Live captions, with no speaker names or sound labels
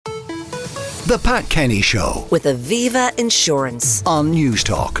The Pat Kenny Show with Aviva Insurance on News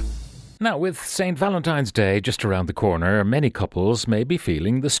Talk. Now, with St. Valentine's Day just around the corner, many couples may be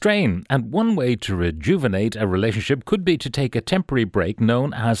feeling the strain. And one way to rejuvenate a relationship could be to take a temporary break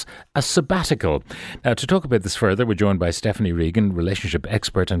known as a sabbatical. Now, to talk about this further, we're joined by Stephanie Regan, relationship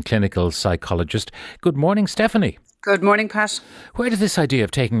expert and clinical psychologist. Good morning, Stephanie. Good morning, Pat. Where did this idea of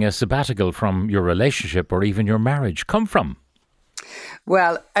taking a sabbatical from your relationship or even your marriage come from?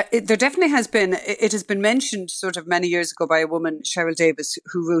 Well, there definitely has been. It has been mentioned sort of many years ago by a woman, Cheryl Davis,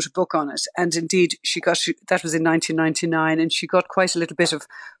 who wrote a book on it. And indeed, that was in 1999, and she got quite a little bit of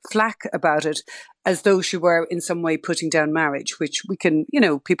flack about it, as though she were in some way putting down marriage, which we can,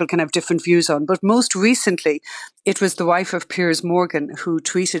 people can have different views on. But most recently, it was the wife of Piers Morgan who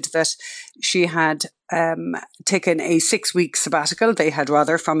tweeted that she had taken a 6-week sabbatical, they had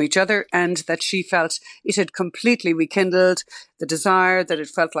rather, from each other, and that she felt it had completely rekindled the desire, that it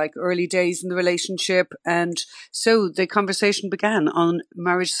felt like early days in the relationship. And so the conversation began on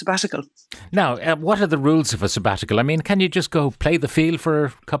marriage sabbatical. Now, what are the rules of a sabbatical? I mean, can you just go play the field for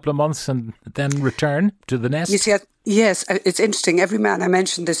a couple of months and then return to the nest? You see, yes, it's interesting. Every man I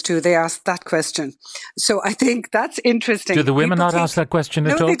mentioned this to, they asked that question. So I think that's interesting. Do the women not ask that question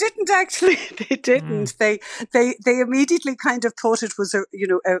at all? No, they didn't actually. They didn't. They immediately kind of thought it was a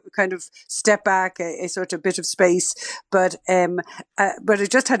kind of step back, a sort of bit of space. But I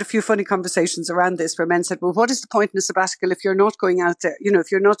just had a few funny conversations around this where men said, well, what is the point in a sabbatical if you're not going out there?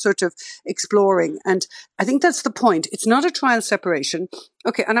 If you're not sort of exploring. And I think that's the point. It's not a trial separation.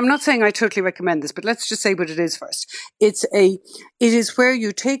 Okay, and I'm not saying I totally recommend this, but let's just say what it is first. It is where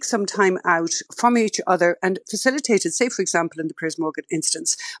you take some time out from each other and facilitate it, say, for example, in the Piers Morgan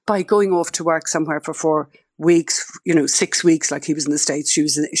instance, by going off to work somewhere for 4 weeks, 6 weeks, like he was in the States, she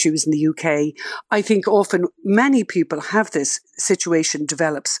was in the UK. I think often many people have this situation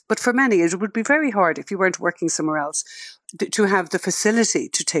develops, but for many it would be very hard if you weren't working somewhere else to have the facility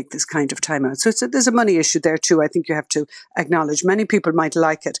to take this kind of time out. So there's a money issue there too. I think you have to acknowledge many people might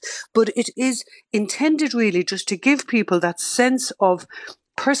like it, but it is intended really just to give people that sense of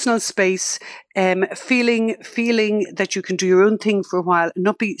personal space, feeling that you can do your own thing for a while, and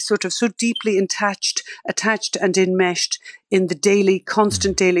not be sort of so deeply attached and enmeshed in the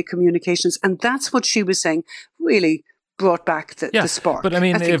constant daily communications. And that's what she was saying, really brought back the spark. But I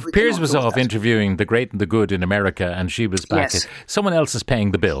mean, if Piers was off interviewing the great and the good in America and she was back, someone else is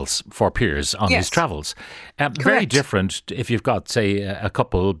paying the bills for Piers on his travels. Very different if you've got, say, a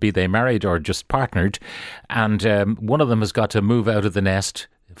couple, be they married or just partnered, and one of them has got to move out of the nest,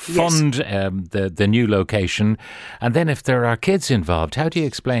 fund the new location, and then if there are kids involved, how do you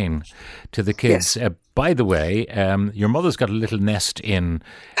explain to the kids, by the way, your mother's got a little nest in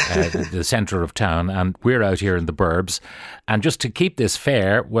the centre of town and we're out here in the burbs, and just to keep this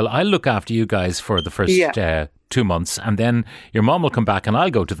fair, well, I'll look after you guys for the first 2 months, and then your mum will come back and I'll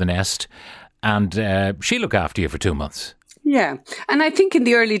go to the nest and she'll look after you for 2 months. Yeah. And I think in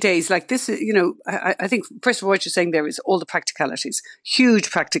the early days, like this, I think, first of all, what you're saying there is all the practicalities,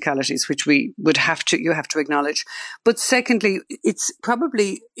 huge practicalities, which you have to acknowledge. But secondly, it's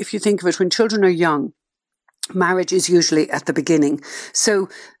probably, if you think of it, when children are young, marriage is usually at the beginning. So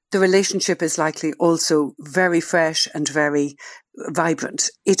the relationship is likely also very fresh and very vibrant.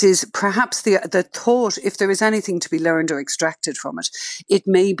 It is perhaps the thought, if there is anything to be learned or extracted from it, it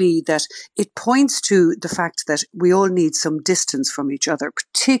may be that it points to the fact that we all need some distance from each other,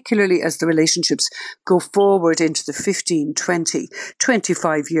 particularly as the relationships go forward into the 15, 20,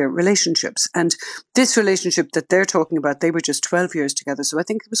 25-year relationships. And this relationship that they're talking about, they were just 12 years together. So I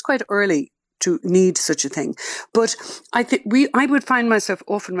think it was quite early to need such a thing. But I think I would find myself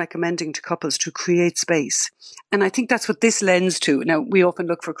often recommending to couples to create space. And I think that's what this lends to. Now, we often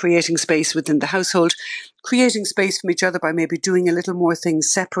look for creating space within the household, creating space from each other by maybe doing a little more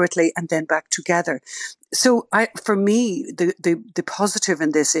things separately and then back together. So for me, the positive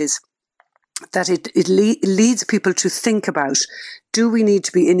in this is that it leads people to think about, do we need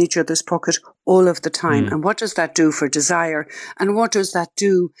to be in each other's pocket all of the time? And what does that do for desire? And what does that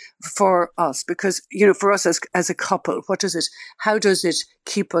do for us? Because, for us as a couple, how does it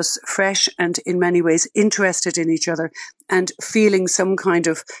keep us fresh and in many ways interested in each other and feeling some kind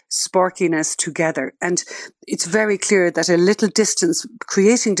of sparkiness together? And it's very clear that a little distance,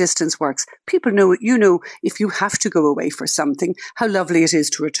 creating distance works. People know, if you have to go away for something, how lovely it is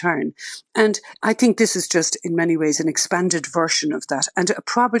to return. And I think this is just in many ways an expanded version of that. And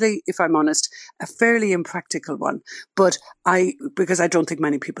probably, if I'm honest, a fairly impractical one. But because I don't think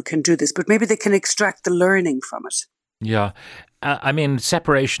many people can do this, but maybe they can extract the learning from it. Yeah. I mean,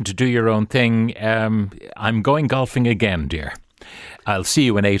 separation to do your own thing. I'm going golfing again, dear. I'll see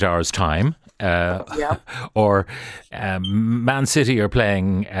you in 8 hours' time. or Man City are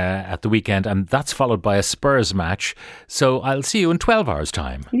playing at the weekend, and that's followed by a Spurs match. So I'll see you in 12 hours'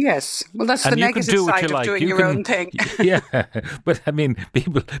 time. Yes. Well, that's the negative side of doing your own thing. Yeah. But I mean,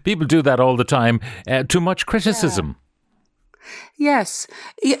 people do that all the time. Too much criticism. Yes,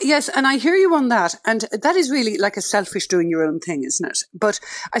 and I hear you on that, and that is really like a selfish doing your own thing, isn't it? But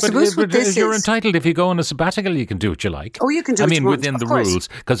I suppose what this you're entitled, if you go on a sabbatical, you can do what you like. Oh, you can do. within the rules,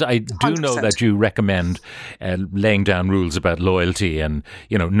 because I do 100%. Know that you recommend laying down rules about loyalty and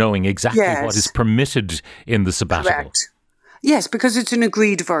knowing exactly what is permitted in the sabbatical. Correct. Yes, because it's an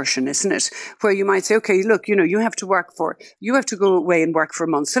agreed version, isn't it? Where you might say, okay, look, you have to go away and work for a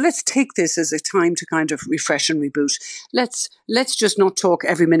month. So let's take this as a time to kind of refresh and reboot. Let's just not talk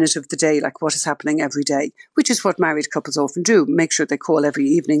every minute of the day, like what is happening every day, which is what married couples often do. Make sure they call every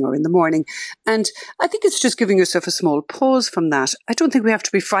evening or in the morning. And I think it's just giving yourself a small pause from that. I don't think we have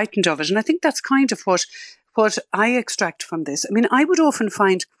to be frightened of it. And I think that's kind of what I extract from this. I mean, I would often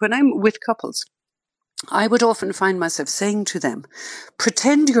find when I'm with couples, I would often find myself saying to them,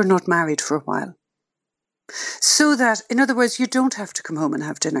 pretend you're not married for a while. So that, in other words, you don't have to come home and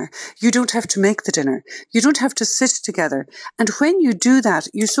have dinner. You don't have to make the dinner. You don't have to sit together. And when you do that,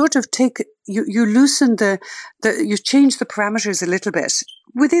 you sort of you loosen you change the parameters a little bit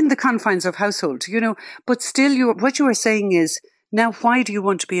within the confines of household, but still what you are saying is, now, why do you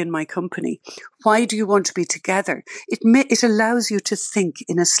want to be in my company? Why do you want to be together? It allows you to think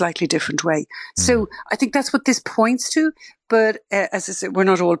in a slightly different way. So I think that's what this points to. But as I said, we're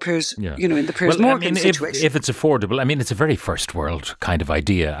not all Piers, in the Piers Morgan situation. If it's affordable, it's a very first world kind of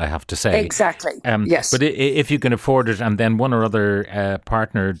idea, I have to say. Exactly. Yes. But if you can afford it, and then one or other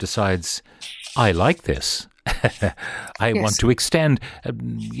partner decides, I like this. I want to extend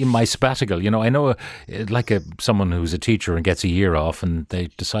my sabbatical. I know someone who's a teacher and gets a year off, and they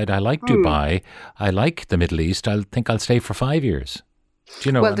decide, I like Dubai, I like the Middle East, I think I'll stay for 5 years.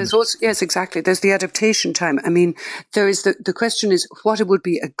 Well, there's also, yes, exactly. There's the adaptation time. There is the question is what it would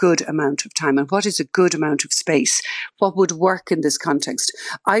be a good amount of time and what is a good amount of space? What would work in this context?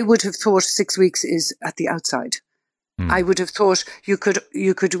 I would have thought 6 weeks is at the outside. I would have thought you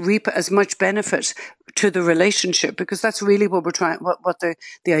could reap as much benefit to the relationship, because that's really what we're trying. What the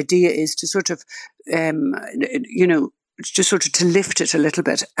idea is to sort of, just sort of to lift it a little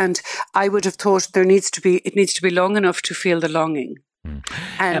bit. And I would have thought it needs to be long enough to feel the longing.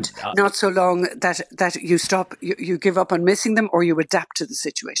 And not so long that you stop, you give up on missing them, or you adapt to the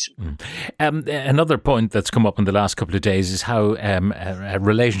situation. Another point that's come up in the last couple of days is how a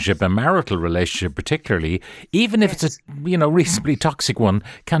relationship, a marital relationship particularly, even if it's a reasonably toxic one,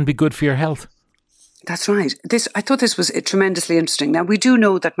 can be good for your health. That's right. I thought this was tremendously interesting. Now, we do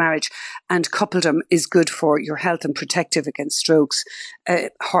know that marriage and coupledom is good for your health and protective against strokes,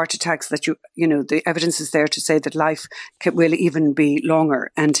 heart attacks, that the evidence is there to say that life will even be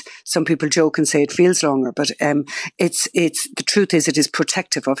longer. And some people joke and say it feels longer, but it's the truth is it is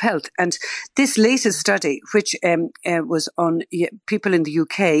protective of health. And this latest study, which was on people in the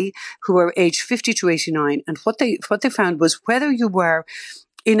UK who were aged 50 to 89, and what they found was whether you were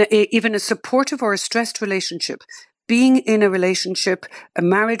in even a supportive or a stressed relationship, being in a relationship, a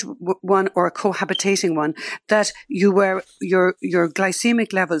married one or a cohabitating one, that you were your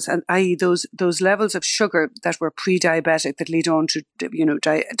glycemic levels, and i.e. those levels of sugar that were pre-diabetic that lead on to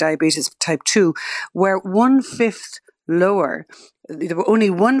diabetes type 2 were 1/5 lower. There were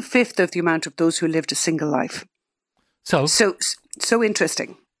only 1/5 of the amount of those who lived a single life. So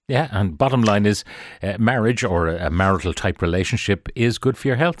interesting. Yeah, and bottom line is marriage or a marital type relationship is good for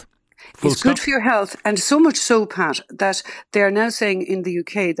your health. It's good for your health, and so much so, Pat, that they are now saying in the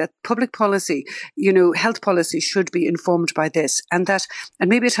UK that public policy, health policy should be informed by this, and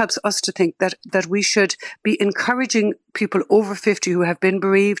maybe it helps us to think that we should be encouraging people over 50 who have been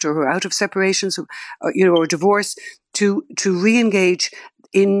bereaved or who are out of separations, or divorce, to re-engage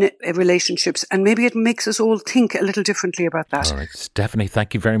in relationships, and maybe it makes us all think a little differently about that. All right, Stephanie,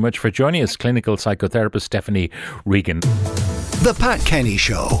 thank you very much for joining us. Clinical psychotherapist Stephanie Regan. The Pat Kenny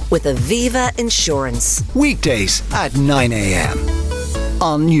Show with Aviva Insurance. Weekdays at 9 a.m.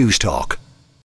 on News Talk.